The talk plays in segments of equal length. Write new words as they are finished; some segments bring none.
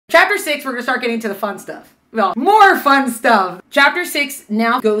Chapter 6, we're going to start getting into the fun stuff. Well, more fun stuff. Chapter 6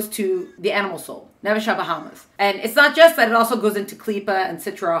 now goes to the animal soul, Nefesh HaBahamas. And it's not just that, it also goes into Klipa and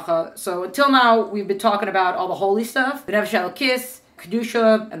Sitracha. So until now, we've been talking about all the holy stuff, the Nefesh HaElokis,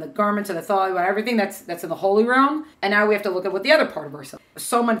 Kedusha, and the garments and the thought, everything that's in the holy realm. And now we have to look at what the other part of ourselves.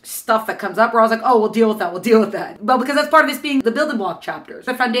 So much stuff that comes up where I was like, oh, we'll deal with that. Well, because that's part of this being the building block chapters,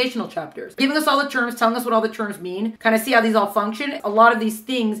 the foundational chapters. Giving us all the terms, telling us what all the terms mean, kind of see how these all function. A lot of these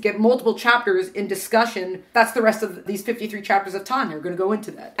things get multiple chapters in discussion. That's the rest of these 53 chapters of Tanya. We're going to go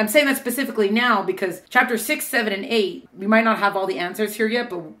into that. I'm saying that specifically now because chapters 6, 7, and 8, we might not have all the answers here yet,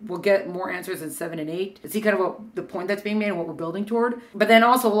 but we'll get more answers in 7 and 8 to see kind of what the point that's being made and what we're building toward. But then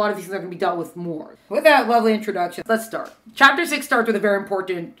also a lot of these things are going to be dealt with more. With that lovely introduction, let's start. Chapter 6 starts with a very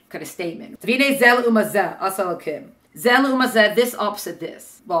important kind of statement. This opposite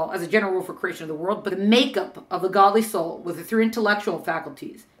this. Well, as a general rule for creation of the world, but the makeup of the godly soul with the 3 intellectual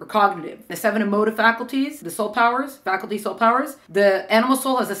faculties, or cognitive, the 7 emotive faculties, the soul powers, the animal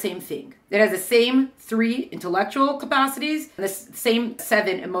soul has the same thing. It has the same 3 intellectual capacities and the same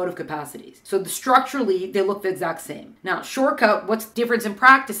 7 emotive capacities. So structurally, they look the exact same. Now, shortcut, what's the difference in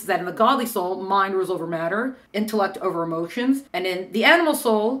practice is that in the godly soul, mind rules over matter, intellect over emotions. And in the animal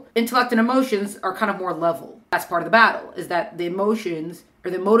soul, intellect and emotions are kind of more level. That's part of the battle, is that the emotions or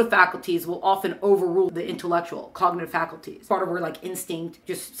the emotive faculties will often overrule the intellectual, cognitive faculties. Part of where like instinct,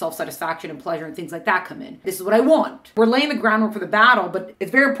 just self-satisfaction and pleasure and things like that come in. This is what I want. We're laying the groundwork for the battle, but it's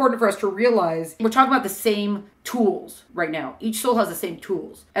very important for us to realize we're talking about the same tools right now. Each soul has the same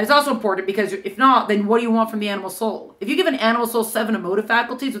tools. And it's also important because if not, then what do you want from the animal soul? If you give an animal soul 7 emotive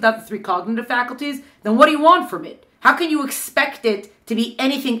faculties without the 3 cognitive faculties, then what do you want from it? How can you expect it to be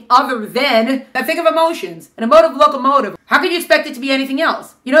anything other than, think of emotions, an emotive locomotive. How can you expect it to be anything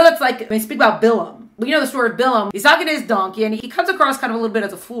else? You know, that's like, when you speak about Bilam. Well, you know the story of Bilam. He's talking to his donkey, and he comes across kind of a little bit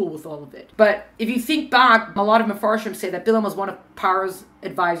as a fool with all of it. But if you think back, a lot of Mefarshim say that Bilam was one of Paro's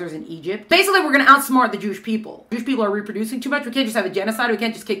advisors in Egypt. Basically, we're going to outsmart the Jewish people. Jewish people are reproducing too much. We can't just have a genocide. We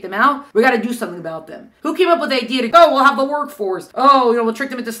can't just kick them out. We got to do something about them. Who came up with the idea to, we'll have the workforce. We'll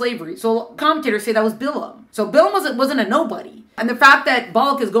trick them into slavery. So commentators say that was Bilam. So Bilam wasn't a nobody. And the fact that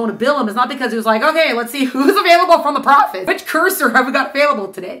Balak is going to Bilam is not because he was like, okay, let's see who's available from the prophets. Which cursor have we got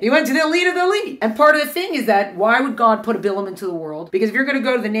available today? He went to the elite of the elite. And part of the thing is that why would God put a Bilam into the world? Because if you're going to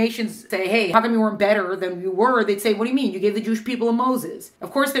go to the nations and say, hey, how come you weren't better than you were? They'd say, what do you mean? You gave the Jewish people a Moses.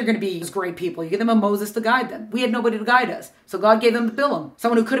 Of course they're going to be these great people. You give them a Moses to guide them. We had nobody to guide us. So God gave them the Bilam.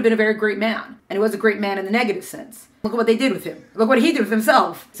 Someone who could have been a very great man. And he was a great man in the negative sense. Look at what they did with him. Look what he did with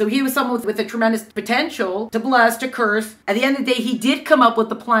himself. So he was someone with a tremendous potential to bless, to curse. At the end of the day, he did come up with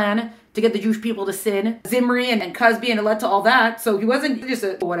the plan to get the Jewish people to sin. Zimri and Cosby, and it led to all that. So he wasn't just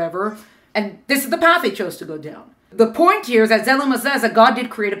a whatever. And this is the path they chose to go down. The point here is that Zeluma says that God did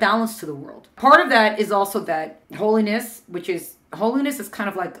create a balance to the world. Part of that is also that holiness is kind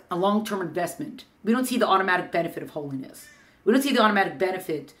of like a long-term investment. We don't see the automatic benefit of holiness. We don't see the automatic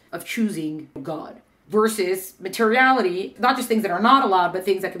benefit of choosing God. Versus materiality, not just things that are not allowed, but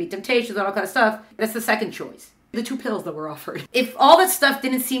things that could be temptations and all kind of stuff. That's the second choice. The 2 pills that were offered. If all that stuff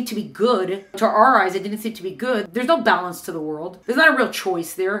didn't seem to be good, to our eyes, it didn't seem to be good, there's no balance to the world. There's not a real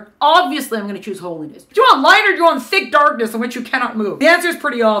choice there. Obviously, I'm going to choose holiness. Do you want light or do you want thick darkness in which you cannot move? The answer is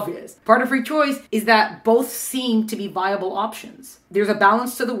pretty obvious. Part of free choice is that both seem to be viable options. There's a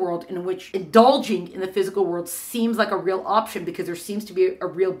balance to the world in which indulging in the physical world seems like a real option because there seems to be a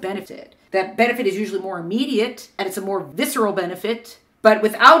real benefit. That benefit is usually more immediate and it's a more visceral benefit. But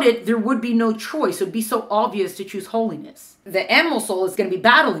without it, there would be no choice. It would be so obvious to choose holiness. The animal soul is going to be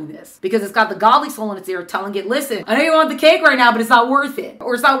battling this because it's got the godly soul in its ear telling it, listen, I know you want the cake right now, but it's not worth it.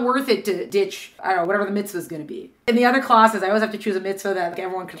 Or it's not worth it to ditch, whatever the mitzvah is going to be. In the other classes, I always have to choose a mitzvah that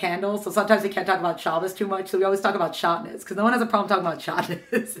everyone can handle. So sometimes we can't talk about Shabbos too much. So we always talk about shatnez because no one has a problem talking about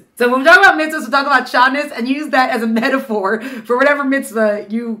shatnez. So when we talk about mitzvahs, we talk about shatnez and use that as a metaphor for whatever mitzvah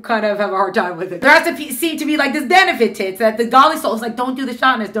you kind of have a hard time with it. There has to seem to be like this benefit to it that the godly soul is like, don't do the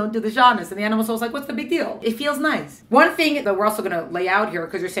shatnez, don't do the shatnez. And the animal soul is like, what's the big deal? It feels nice. One thing that we're also going to lay out here,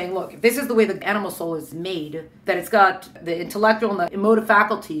 because you're saying, look, if this is the way the animal soul is made, that it's got the intellectual and the emotive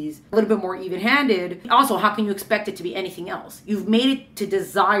faculties a little bit more even-handed, also, how can you expect it to be anything else? You've made it to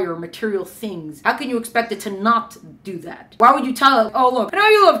desire material things. How can you expect it to not do that? Why would you tell it, oh, look, I know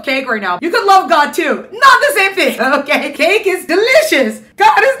you love cake right now. You could love God too. Not the same thing, okay? Cake is delicious.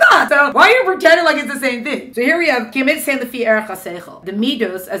 God is not. So why are you pretending like it's the same thing? So here we have the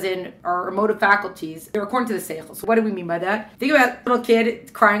midos, as in our emotive faculties, they're according to the seichel. So what do we mean by that? Think about a little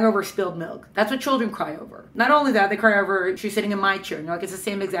kid crying over spilled milk. That's what children cry over. Not only that, they cry over she's sitting in my chair. And you're like, it's the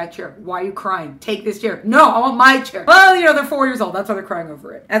same exact chair. Why are you crying? Take this chair. No, I want my chair. Well, they're 4 years old. That's why they're crying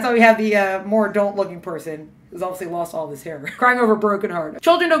over it. That's why we have the more adult-looking person who's obviously lost all this hair, crying over a broken heart.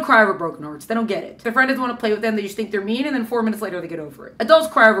 Children don't cry over broken hearts. They don't get it. Their friend doesn't want to play with them. They just think they're mean, and then 4 minutes later they get over it. Adults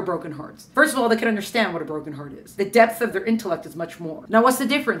cry over broken hearts. First of all, they can understand what a broken heart is. The depth of their intellect is much more. Now, what's the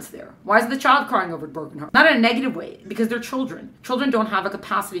difference there? Why is the child crying over a broken heart? Not in a negative way, because they're children. Children don't have a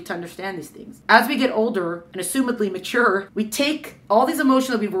capacity to understand these things. As we get older and assumedly mature, we take all these emotions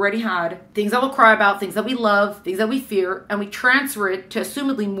that we've already had, things that we'll cry about, things that we love, things that we fear, and we transfer it to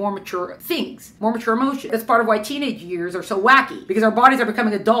assumedly more mature things, more mature emotions. That's part of why teenage years are so wacky, because our bodies are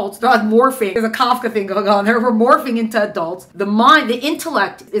becoming adults. They're like morphing. There's a Kafka thing going on there. We're morphing into adults. The mind, the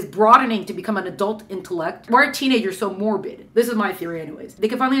intellect is broadening to become an adult intellect. Why are teenagers so morbid? This is my theory anyways. They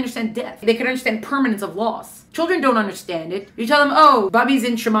can finally understand death. They can understand permanence of loss. Children don't understand it. You tell them, oh, Bubby's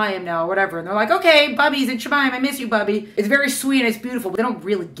in Shemayim now, or whatever. And they're like, okay, Bubby's in Shemayim. I miss you, Bubby. It's very sweet and it's beautiful, but they don't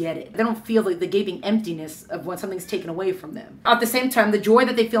really get it. They don't feel like the gaping emptiness of when something's taken away from them. At the same time, the joy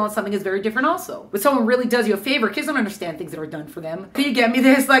that they feel in something is very different also. When someone really does you a favor, kids don't understand things that are done for them. Can you get me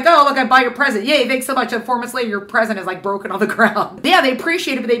this? Like, oh, look, I buy your present. Yay, thanks so much. And 4 months later, your present is like broken on the ground. Yeah, they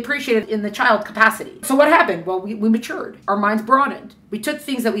appreciate it, but they appreciate it in the child capacity. So what happened? Well, we matured. Our minds broadened. We took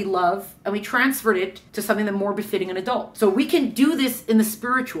things that we love and we transferred it to something that more befitting an adult. So we can do this in the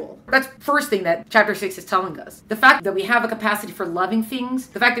spiritual. That's the first thing that chapter 6 is telling us. The fact that we have a capacity for loving things,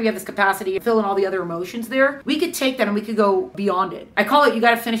 the fact that we have this capacity to fill in all the other emotions there, we could take that and we could go beyond it. I call it, you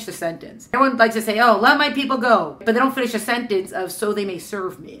got to finish the sentence. Everyone likes to say, oh, let my people go. But they don't finish a sentence of, so they may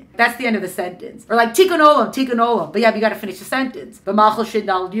serve me. That's the end of the sentence. Or like, tikkun olam, tikkun olam. But yeah, we got to finish the sentence.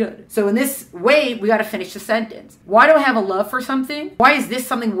 So in this way, we got to finish the sentence. Why do I have a love for something? Why is this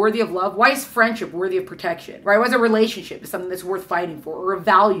something worthy of love? Why is friendship worthy of protection? Right? Why is a relationship something that's worth fighting for, or a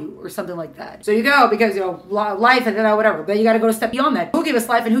value, or something like that? So you go, because, life and whatever. But you got to go a step beyond that. Who gave us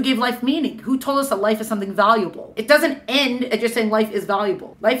life and who gave life meaning? Who told us that life is something valuable? It doesn't end at just saying life is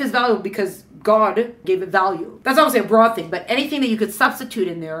valuable. Life is valuable because God gave it value. That's obviously a broad thing, but anything that you could substitute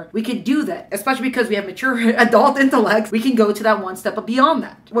in there, we could do that. Especially because we have mature adult intellects, we can go to that one step beyond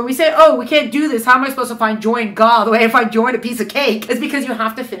that. When we say, oh, we can't do this, how am I supposed to find joy in God the way I find joy in a piece of cake? It's because you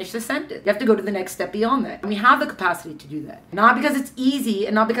have to finish the sentence. You have to go to the next step beyond that. And we have the capacity to do that. Not because it's easy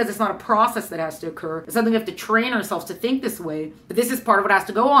and not because it's not a process that has to occur. It's something we have to train ourselves to think this way, but this is part of what has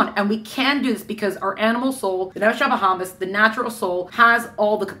to go on. And we can do this because our animal soul, the Nefesh HaBahamis, the natural soul, has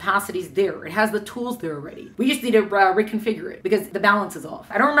all the capacities there. It has the tools there already. We just need to reconfigure it because the balance is off.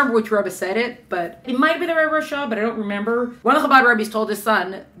 I don't remember which Rebbe said it, but it might be the Rebbe Rasha, but I don't remember. One of the Chabad Rebbes told his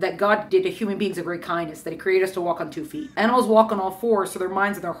son that God did to human beings a great kindness, that he created us to walk on 2 feet. Animals walk on all 4, so their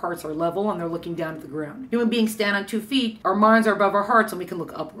minds and their hearts are level and they're looking down at the ground. Human beings stand on 2 feet, our minds are above our hearts and we can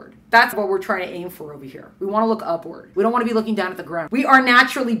look upward. That's what we're trying to aim for over here. We want to look upward. We don't want to be looking down at the ground. We are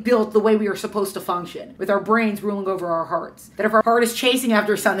naturally built the way we are supposed to function, with our brains ruling over our hearts. That if our heart is chasing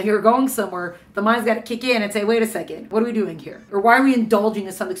after something or going somewhere, the mind's got to kick in and say, wait a second, what are we doing here? Or why are we indulging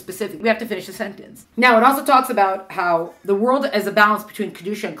in something specific? We have to finish the sentence. Now, it also talks about how the world is a balance between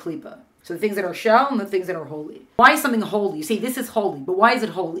Kedusha and Klipa. So the things that are shell and the things that are holy. Why is something holy? You say this is holy, but why is it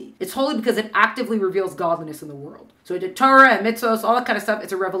holy? It's holy because it actively reveals godliness in the world. So the Torah and mitzvahs, all that kind of stuff,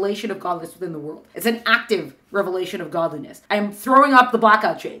 it's a revelation of godliness within the world. It's an active revelation of godliness. I am throwing up the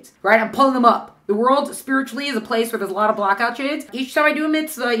blackout shades, right? I'm pulling them up. The world spiritually is a place where there's a lot of blackout shades. Each time I do a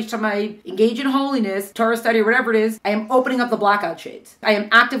mitzvah, each time I engage in holiness, Torah study, or whatever it is, I am opening up the blackout shades. I am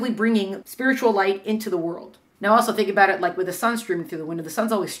actively bringing spiritual light into the world. Now also think about it like with the sun streaming through the window. The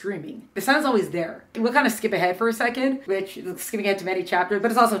sun's always streaming. The sun's always there. We'll kind of skip ahead for a second, which is skipping ahead to many chapters, but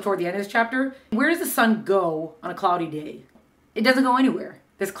it's also toward the end of this chapter. Where does the sun go on a cloudy day? It doesn't go anywhere.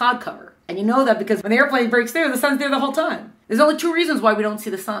 There's cloud cover. And you know that because when the airplane breaks through, the sun's there the whole time. There's only 2 reasons why we don't see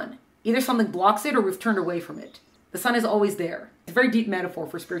the sun. Either something blocks it or we've turned away from it. The sun is always there. It's a very deep metaphor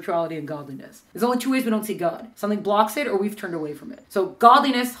for spirituality and godliness. There's only 2 ways we don't see God. Something blocks it or we've turned away from it. So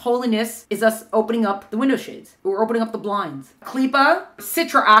godliness, holiness, is us opening up the window shades. We're opening up the blinds. Klipa,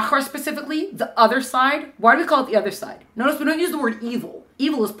 Sitra Achar specifically, the other side. Why do we call it the other side? Notice we don't use the word evil.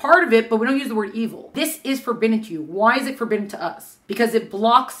 Evil is part of it, but we don't use the word evil. This is forbidden to you. Why is it forbidden to us? Because it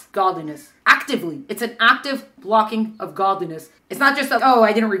blocks godliness. Actively. It's an active blocking of godliness. It's not just like, oh,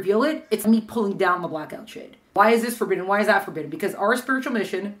 I didn't reveal it. It's me pulling down the blackout shade. Why is this forbidden? Why is that forbidden? Because our spiritual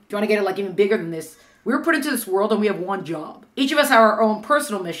mission, if you want to get it like even bigger than this, we were put into this world and we have one job. Each of us have our own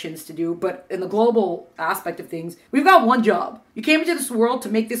personal missions to do, but in the global aspect of things, we've got one job. You came into this world to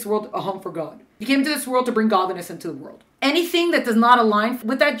make this world a home for God. You came into this world to bring godliness into the world. Anything that does not align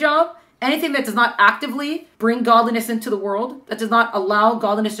with that job, anything that does not actively bring godliness into the world, that does not allow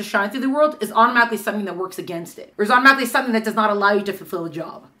godliness to shine through the world, is automatically something that works against it. Or is automatically something that does not allow you to fulfill the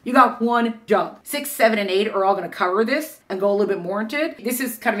job. You got one job. 6, 7, and 8 are all going to cover this and go a little bit more into it. This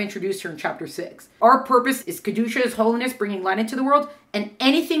is kind of introduced here in chapter 6. Our purpose is Kedusha, is holiness, bringing light into the world. And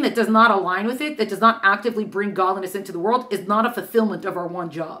anything that does not align with it, that does not actively bring godliness into the world, is not a fulfillment of our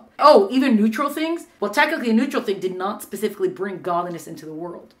one job. Oh, even neutral things? Well, technically a neutral thing did not specifically bring godliness into the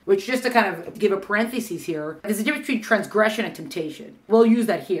world. Which, just to kind of give a parenthesis here, there's a difference between transgression and temptation. We'll use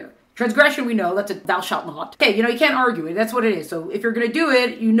that here. Transgression, we know, that's a thou shalt not. Okay, you can't argue it. That's what it is. So if you're going to do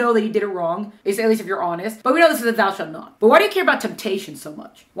it, you know that you did it wrong. At least if you're honest. But we know this is a thou shalt not. But why do you care about temptation so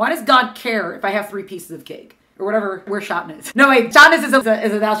much? Why does God care if I have 3 pieces of cake? Or whatever, where shatnez. No, wait, shatnez is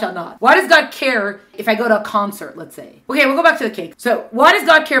a thou shalt not. Why does God care if I go to a concert, let's say? Okay, we'll go back to the cake. So why does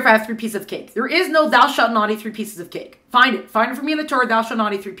God care if I have 3 pieces of cake? There is no thou shalt not eat 3 pieces of cake. Find it. Find it for me in the Torah, thou shalt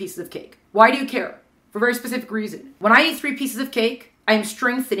not eat 3 pieces of cake. Why do you care? For a very specific reason. When I eat 3 pieces of cake, I am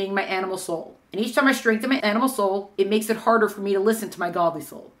strengthening my animal soul. And each time I strengthen my animal soul, it makes it harder for me to listen to my godly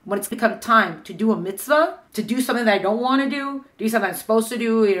soul. When it's become time to do a mitzvah, to do something that I don't want to do something I'm supposed to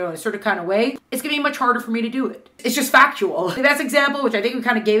do, in a certain kind of way, it's going to be much harder for me to do it. It's just factual. The best example, which I think we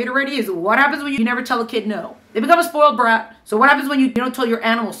kind of gave it already, is what happens when you never tell a kid no. They become a spoiled brat. So what happens when you don't tell your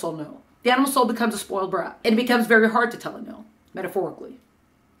animal soul no? The animal soul becomes a spoiled brat. And it becomes very hard to tell it no, metaphorically.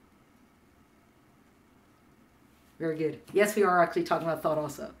 Very good. Yes, we are actually talking about thought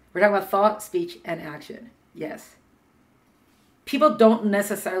also. We're talking about thought, speech, and action. Yes. People don't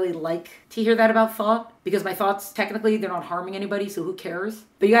necessarily like to hear that about thought because my thoughts, technically, they're not harming anybody, so who cares?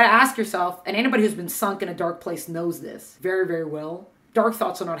 But you got to ask yourself, and anybody who's been sunk in a dark place knows this very, very well. Dark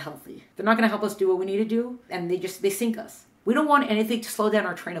thoughts are not healthy. They're not going to help us do what we need to do, and they sink us. We don't want anything to slow down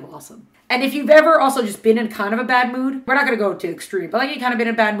our train of awesome. And if you've ever also just been in kind of a bad mood, we're not going to go to extreme, but like you kind of been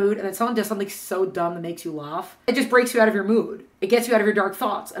in a bad mood and then someone does something so dumb that makes you laugh, it just breaks you out of your mood. It gets you out of your dark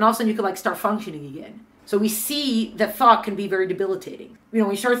thoughts. And all of a sudden you can start functioning again. So we see that thought can be very debilitating.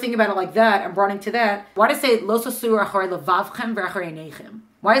 When you start thinking about it like that and running to that, why does it say, Lo sasur achorei levavchem ve'achorei einechem?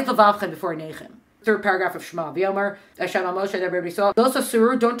 Why is levavchem before einechem? Third paragraph of Shema. V'yomer, Hashem Moshe, everybody saw. Lo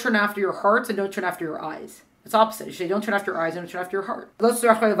sasur, don't turn after your hearts and don't turn after your eyes. It's opposite. You say, don't turn after your eyes, don't turn after your heart.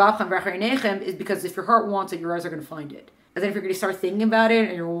 Is because if your heart wants it, your eyes are going to find it. And then if you're going to start thinking about it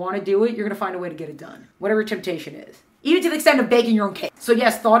and you want to do it, you're going to find a way to get it done. Whatever temptation is. Even to the extent of baking your own cake. So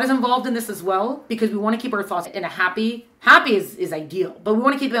yes, thought is involved in this as well because we want to keep our thoughts in a happy is ideal, but we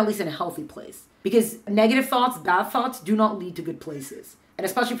want to keep them at least in a healthy place. Because negative thoughts, bad thoughts do not lead to good places. And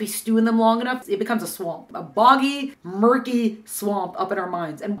especially if we stew in them long enough, it becomes a swamp. A boggy, murky swamp up in our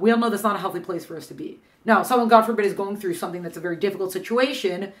minds. And we all know that's not a healthy place for us to be. Now, someone, God forbid, is going through something that's a very difficult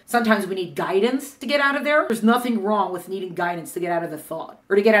situation. Sometimes we need guidance to get out of there. There's nothing wrong with needing guidance to get out of the thought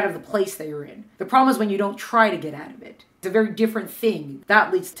or to get out of the place that you're in. The problem is when you don't try to get out of it. It's a very different thing.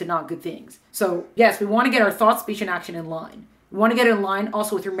 That leads to not good things. So, yes, we want to get our thought, speech, and action in line. We want to get in line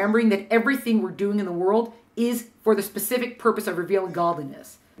also with remembering that everything we're doing in the world is for the specific purpose of revealing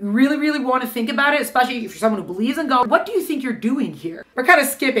godliness. You really, really want to think about it, especially if you're someone who believes in God. What do you think you're doing here? We're kind of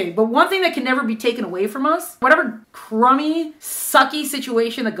skipping, but one thing that can never be taken away from us, whatever crummy, sucky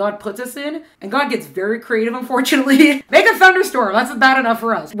situation that God puts us in, and God gets very creative, unfortunately. Make a thunderstorm. That's bad enough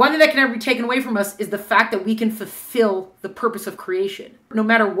for us. One thing that can never be taken away from us is the fact that we can fulfill the purpose of creation. No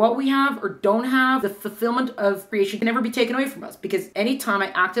matter what we have or don't have, the fulfillment of creation can never be taken away from us because anytime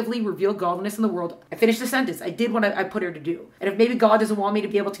I actively reveal godliness in the world, I finish the sentence. I did what I put here to do. And if maybe God doesn't want me to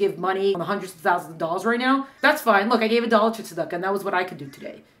be able to give money on the hundreds of thousands of dollars right now, that's fine. Look, I gave $1 to tzedakah and that was what I could do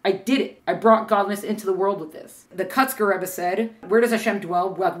today. I did it. I brought godliness into the world with this. The Rebbe said, where does Hashem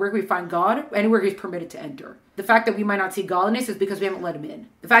dwell? Well, where can we find God? Anywhere he's permitted to enter. The fact that we might not see godliness is because we haven't let him in.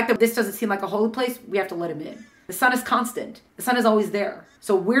 The fact that this doesn't seem like a holy place, we have to let him in. The sun is constant. The sun is always there.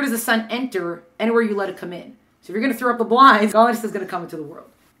 So where does the sun enter? Anywhere you let it come in. So if you're going to throw up the blinds, godliness is going to come into the world.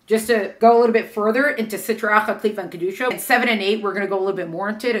 Just to go a little bit further into Sitra Acha, Klifa, and Kedusha. In 7 and 8, we're going to go a little bit more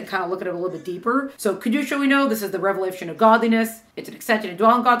into it and kind of look at it a little bit deeper. So Kedusha, we know, this is the revelation of godliness. It's an extension to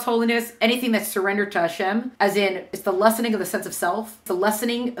dwell in God's holiness. Anything that's surrendered to Hashem, as in, it's the lessening of the sense of self. It's the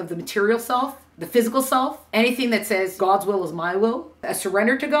lessening of the material self, the physical self. Anything that says God's will is my will. A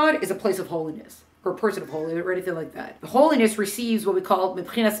surrender to God is a place of holiness. Or a person of holiness, or anything like that. Holiness receives what we call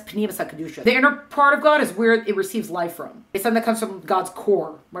Mebchinas Pnimis HaKedusha. The inner part of God is where it receives life from. It's something that comes from God's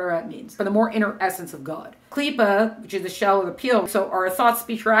core, whatever that means. From the more inner essence of God. Klipa, which is the shell or the peel, so our thoughts,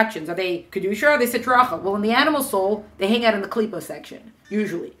 speech, or actions, are they kedusha or are they sitra achra? Well, in the animal soul, they hang out in the klipa section,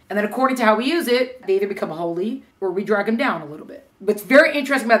 usually. And then according to how we use it, they either become holy or we drag them down a little bit. What's very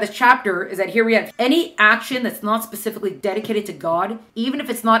interesting about this chapter is that here we have any action that's not specifically dedicated to God, even if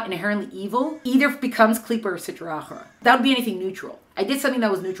it's not inherently evil, either becomes klipa or sitra achra. That would be anything neutral. I did something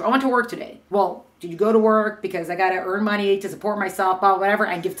that was neutral. I went to work today. Well, did you go to work because I got to earn money to support myself, whatever,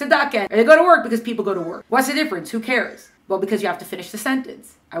 and give tzedakah? Or you go to work because people go to work. What's the difference? Who cares? Well, because you have to finish the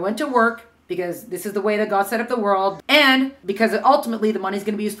sentence. I went to work because this is the way that God set up the world, and because ultimately the money is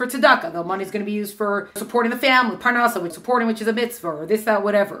going to be used for tzedakah. The money is going to be used for supporting the family, parnasa, which is a mitzvah, or this, that,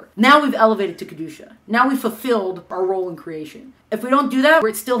 whatever. Now we've elevated to kedusha. Now we've fulfilled our role in creation. If we don't do that,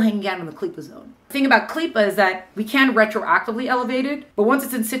 we're still hanging out in the klipa zone. The thing about klipa is that we can retroactively elevate it, but once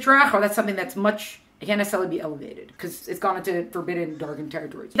it's in sitra achra, that's something that's it can't necessarily be elevated because it's gone into forbidden, darkened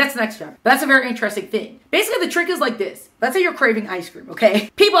territories. That's the next chapter. But that's a very interesting thing. Basically, the trick is like this. Let's say you're craving ice cream, okay?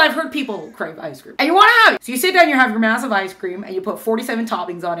 I've heard people crave ice cream. And you want to have it. So you sit down, you have your massive ice cream, and you put 47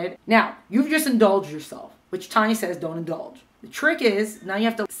 toppings on it. Now, you've just indulged yourself, which Tanya says don't indulge. The trick is, now you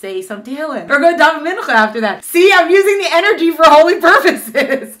have to say some tehillim. Or go daven mincha after that. See, I'm using the energy for holy purposes. I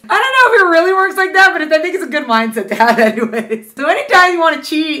don't know if it really works like that, but I think it's a good mindset to have anyways. So anytime you want to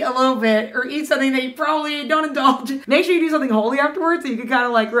cheat a little bit or eat something that you probably don't indulge, make sure you do something holy afterwards so you can kind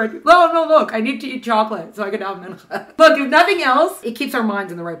of like, no, look, I need to eat chocolate so I can daven mincha. Look, if nothing else, it keeps our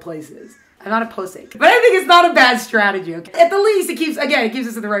minds in the right places. I'm not a posek. But I think it's not a bad strategy, okay? At the least, it keeps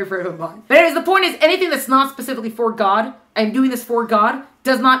us in the right frame of mind. But anyways, the point is, anything that's not specifically for God, I'm doing this for God,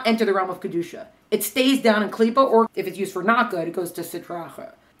 does not enter the realm of kedusha. It stays down in klipa, or if it's used for not good, it goes to sitra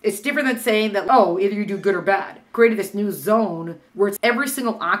achra. It's different than saying that, either you do good or bad. Created this new zone where it's every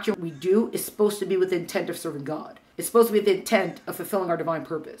single action we do is supposed to be with the intent of serving God. It's supposed to be with the intent of fulfilling our divine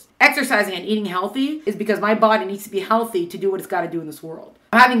purpose. Exercising and eating healthy is because my body needs to be healthy to do what it's got to do in this world.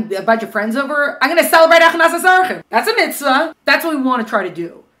 I'm having a bunch of friends over. I'm going to celebrate Achnas HaZarchim. That's a mitzvah. That's what we want to try to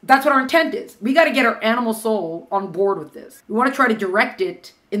do. That's what our intent is. We got to get our animal soul on board with this. We want to try to direct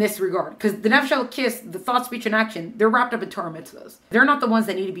it in this regard. Because the Nefesh HaKis, the thought, speech, and action, they're wrapped up in Torah mitzvahs. They're not the ones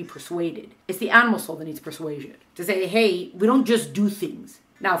that need to be persuaded. It's the animal soul that needs persuasion. To say, hey, we don't just do things.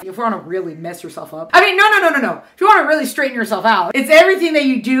 Now, if you want to really mess yourself up, no. If you want to really straighten yourself out, it's everything that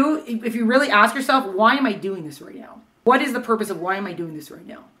you do. If you really ask yourself, why am I doing this right now? What is the purpose of why am I doing this right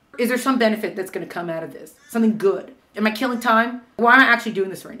now? Is there some benefit that's going to come out of this? Something good? Am I killing time? Why am I actually doing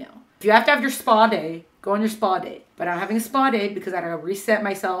this right now? If you have to have your spa day, go on your spa day. But I'm having a spa day because I got to reset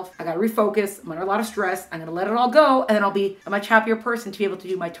myself. I got to refocus. I'm under a lot of stress. I'm going to let it all go. And then I'll be a much happier person to be able to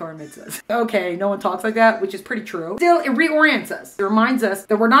do my Torah mitzvahs. Okay, no one talks like that, which is pretty true. Still, it reorients us. It reminds us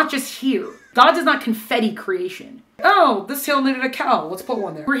that we're not just here. God does not confetti creation. Oh, this hill needed a cow. Let's put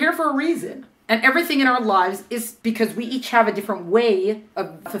one there. We're here for a reason. And everything in our lives is because we each have a different way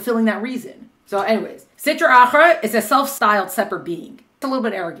of fulfilling that reason. So anyways, Sitra Achra is a self-styled separate being. It's a little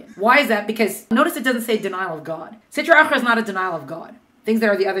bit arrogant. Why is that? Because notice it doesn't say denial of God. Sitra Achra is not a denial of God. Things that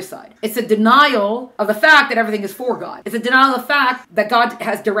are the other side. It's a denial of the fact that everything is for God. It's a denial of the fact that God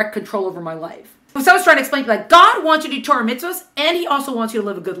has direct control over my life. So I was trying to explain, like, God wants you to do Torah mitzvahs, and He also wants you to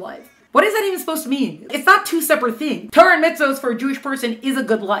live a good life. What is that even supposed to mean? It's not two separate things. Torah and mitzvahs for a Jewish person is a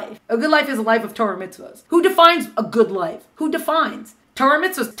good life. A good life is a life of Torah mitzvahs. Who defines a good life? Who defines? Torah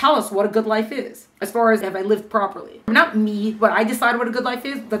mitzvahs tell us what a good life is. As far as have I lived properly. Not me, what I decide what a good life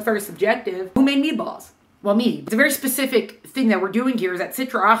is. That's very subjective. Who made me boss? Well, me. It's a very specific thing that we're doing here is that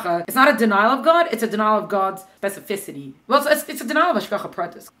Sitra Achra, it's not a denial of God, it's a denial of God's specificity. Well, it's a denial of Hashgacha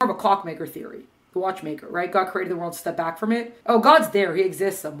Pratis. More of a clockmaker theory. The watchmaker, right? God created the world to step back from it. Oh, God's there. He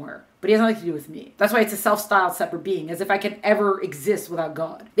exists somewhere. But He has nothing to do with me. That's why it's a self-styled separate being, as if I could ever exist without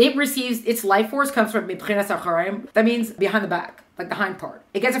God. It receives, its life force comes from Mibchinas Acharayim. That means behind the back, like the hind part.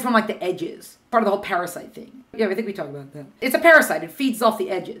 It gets it from like the edges. Part of the whole parasite thing. Yeah, I think we talked about that. It's a parasite. It feeds off the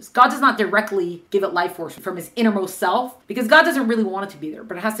edges. God does not directly give it life force from His innermost self, because God doesn't really want it to be there,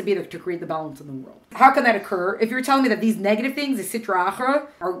 but it has to be there to create the balance in the world. How can that occur? If you're telling me that these negative things, the Sitra Achra,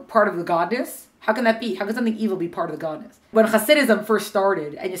 are part of the godness, how can that be? How can something evil be part of the godness? When Chassidism first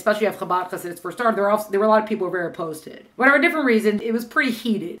started, and especially if Chabad Chassidus first started, there were a lot of people who were very opposed to it. Whatever different reason, it was pretty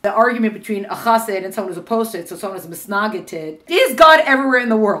heated. The argument between a Chassid and someone who's opposed to it, so someone who's misnageted. Is God everywhere in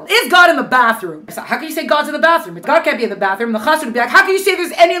the world? Is God in the bathroom? So how can you say God's in the bathroom? If God can't be in the bathroom, the Chassid would be like, how can you say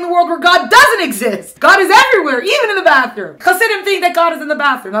there's any in the world where God doesn't exist? God is everywhere, even in the bathroom. Chassidim think that God is in the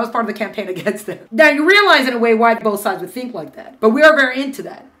bathroom. That was part of the campaign against them. Now you realize in a way why both sides would think like that. But we are very into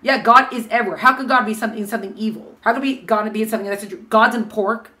that. Yeah, God is everywhere. How can God be something evil? How can God be in something that's true? God's in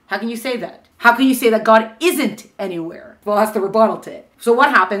pork? How can you say that? How can you say that God isn't anywhere? Well, that's the rebuttal to it. So what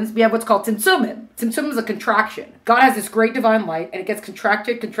happens? We have what's called tzimtzumim. Tzimtzum is a contraction. God has this great divine light, and it gets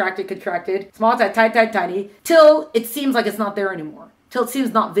contracted, small, tiny, till it seems like it's not there anymore. Till it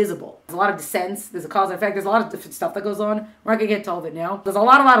seems not visible. There's a lot of descents, there's a cause and effect, there's a lot of different stuff that goes on. We're not gonna get into all of it now. There's a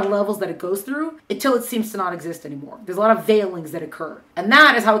lot of levels that it goes through until it seems to not exist anymore. There's a lot of veilings that occur. And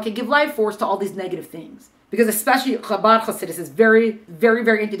that is how it can give life force to all these negative things. Because especially Chabad Chassidus is very, very,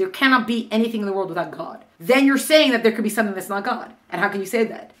 very into there cannot be anything in the world without God. Then you're saying that there could be something that's not God. And how can you say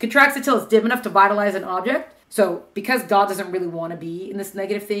that? Contracts it till it's dim enough to vitalize an object. So because God doesn't really want to be in this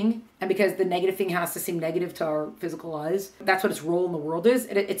negative thing, and because the negative thing has to seem negative to our physical eyes, that's what its role in the world is.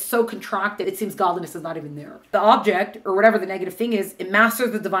 It's so contracted, it seems godliness is not even there. The object, or whatever the negative thing is, it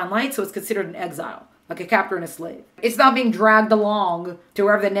masters the divine light, so it's considered an exile, like a captor and a slave. It's not being dragged along to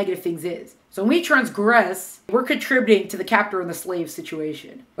wherever the negative things is. So when we transgress, we're contributing to the captor and the slave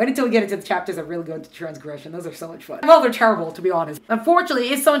situation. Wait until we get into the chapters that really go into transgression. Those are so much fun. Well, they're terrible, to be honest. Unfortunately,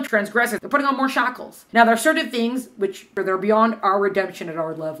 if someone transgresses, they're putting on more shackles. Now, there are certain things which they're beyond our redemption at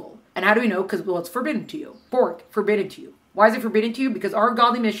our level. And how do we know? Because, well, it's forbidden to you. Pork, forbidden to you. Why is it forbidden to you? Because our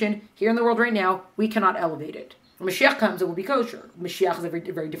godly mission here in the world right now, we cannot elevate it. When Mashiach comes, it will be kosher. Mashiach is a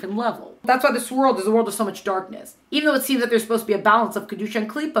very different level. That's why this world is a world of so much darkness. Even though it seems that there's supposed to be a balance of Kedusha and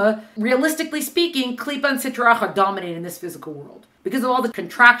Klipa, realistically speaking, Klipa and Sitra Achra dominate in this physical world. Because of all the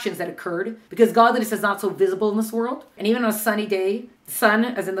contractions that occurred, because godliness is not so visible in this world. And even on a sunny day, the sun,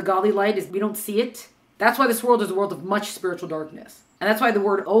 as in the godly light, we don't see it. That's why this world is a world of much spiritual darkness. And that's why the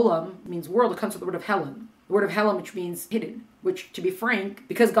word olam means world. It comes from the word of Helen. The word of Helen, which means hidden. Which, to be frank,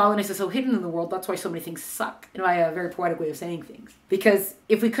 because godliness is so hidden in the world, that's why so many things suck. In my very poetic way of saying things. Because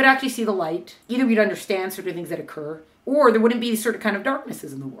if we could actually see the light, either we'd understand certain things that occur, or there wouldn't be certain kind of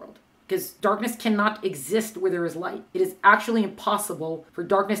darknesses in the world. Because darkness cannot exist where there is light. It is actually impossible for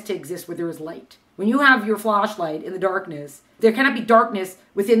darkness to exist where there is light. When you have your flashlight in the darkness, there cannot be darkness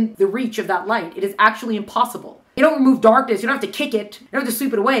within the reach of that light. It is actually impossible. You don't remove darkness. You don't have to kick it. You don't have to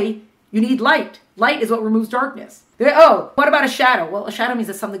sweep it away. You need light. Light is what removes darkness. Oh, what about a shadow? Well, a shadow means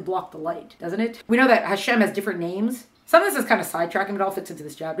that something blocked the light, doesn't it? We know that Hashem has different names. Some of this is kind of sidetracking, but all fits into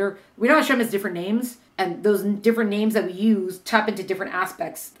this chapter. We know Hashem has different names, and those different names that we use tap into different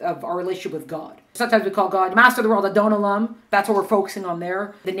aspects of our relationship with God. Sometimes we call God Master of the World, Adon Olam. That's what we're focusing on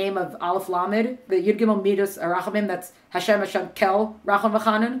there. The name of Aleph Lamed, the Yud Gimel Midas Rachamim, that's Hashem Kel, Racham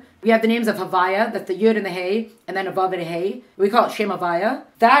V'chanan. We have the names of Havaya, that's the Yud and the Hey, and then a Vav and a Hey. We call it Shem Havaya.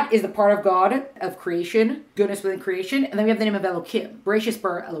 That is the part of God, of creation, goodness within creation. And then we have the name of Elokim, Bereshis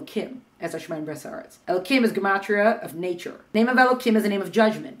Bara Elokim. As Hashemah B'Saaretz. Elokim is gematria of nature. The name of Elokim is a name of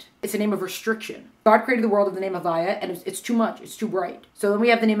judgment. It's a name of restriction. God created the world with the name of Havaya, and it's too much. It's too bright. So then we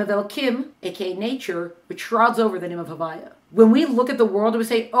have the name of Elokim, aka nature, which shrouds over the name of Havaya. When we look at the world and we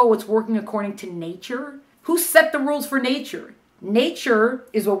say, oh, it's working according to nature, who set the rules for nature? Nature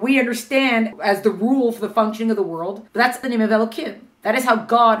is what we understand as the rule for the functioning of the world, but that's the name of Elokim. That is how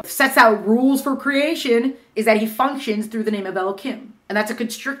God sets out rules for creation, is that he functions through the name of Elokim. And that's a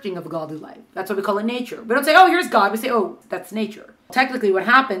constricting of a godly life. That's what we call it nature. We don't say, oh, here's God. We say, oh, that's nature. Technically, what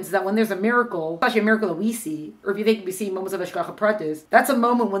happens is that when there's a miracle, especially a miracle that we see, or if you think we see moments of Hashgacha Pratis, that's a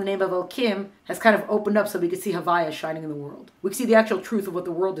moment when the name of Elokim has kind of opened up so we can see Havaya shining in the world. We can see the actual truth of what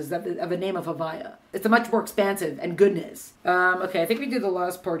the world is, of the name of Havaya. It's a much more expansive and goodness. Okay, I think we did the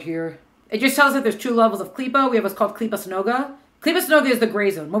last part here. It just tells us that there's two levels of Klipa. We have what's called Klipas Noga. Klipas Noga is the gray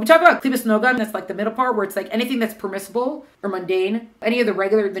zone. When we talk about Klipas Noga, that's like the middle part where it's like anything that's permissible or mundane, any of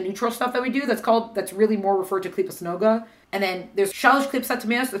the neutral stuff that we do, that's really more referred to Klipas Noga. And then there's Shalosh Klipsat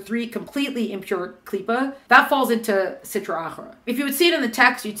Tameos, the three completely impure Klipa. That falls into Sitra Achra. If you would see it in the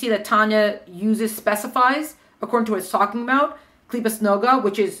text, you'd see that Tanya specifies, according to what it's talking about, Klipas Noga,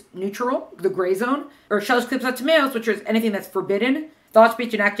 which is neutral, the gray zone, or Shalosh Klipsat Tameos, which is anything that's forbidden. Thought,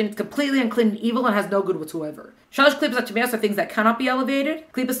 speech, and action is completely unclean and evil and has no good whatsoever. Shalosh Klipas Tameos are things that cannot be elevated.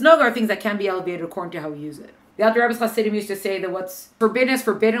 Klipas Noga are things that can be elevated according to how we use it. The Alter Rebbe's Chassidim used to say that what's forbidden is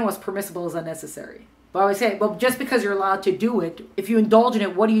forbidden, what's permissible is unnecessary. But I always say, well, just because you're allowed to do it, if you indulge in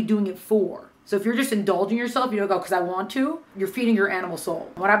it, what are you doing it for? So if you're just indulging yourself, you don't go, because I want to, you're feeding your animal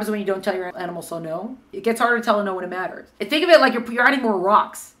soul. What happens when you don't tell your animal soul no? It gets harder to tell a no when it matters. And think of it like you're adding more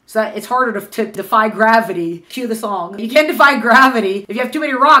rocks. So it's harder to defy gravity. Cue the song. You can't defy gravity if you have too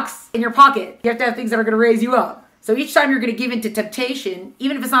many rocks in your pocket. You have to have things that are going to raise you up. So each time you're going to give into temptation,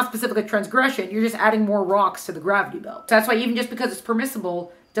 even if it's not specifically transgression, you're just adding more rocks to the gravity belt. So that's why even just because it's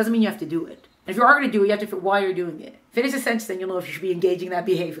permissible, doesn't mean you have to do it. And if you are going to do it, you have to figure why you're doing it. If it is a sense, then you'll know if you should be engaging that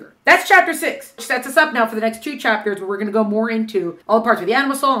behavior. That's chapter 6, which sets us up now for the next 2 chapters where we're going to go more into all the parts of the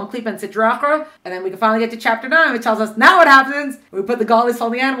animal soul and Klipa and Sitra Achra. And then we can finally get to chapter 9, which tells us now what happens when we put the godly soul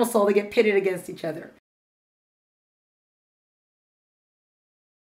and the animal soul, they get pitted against each other.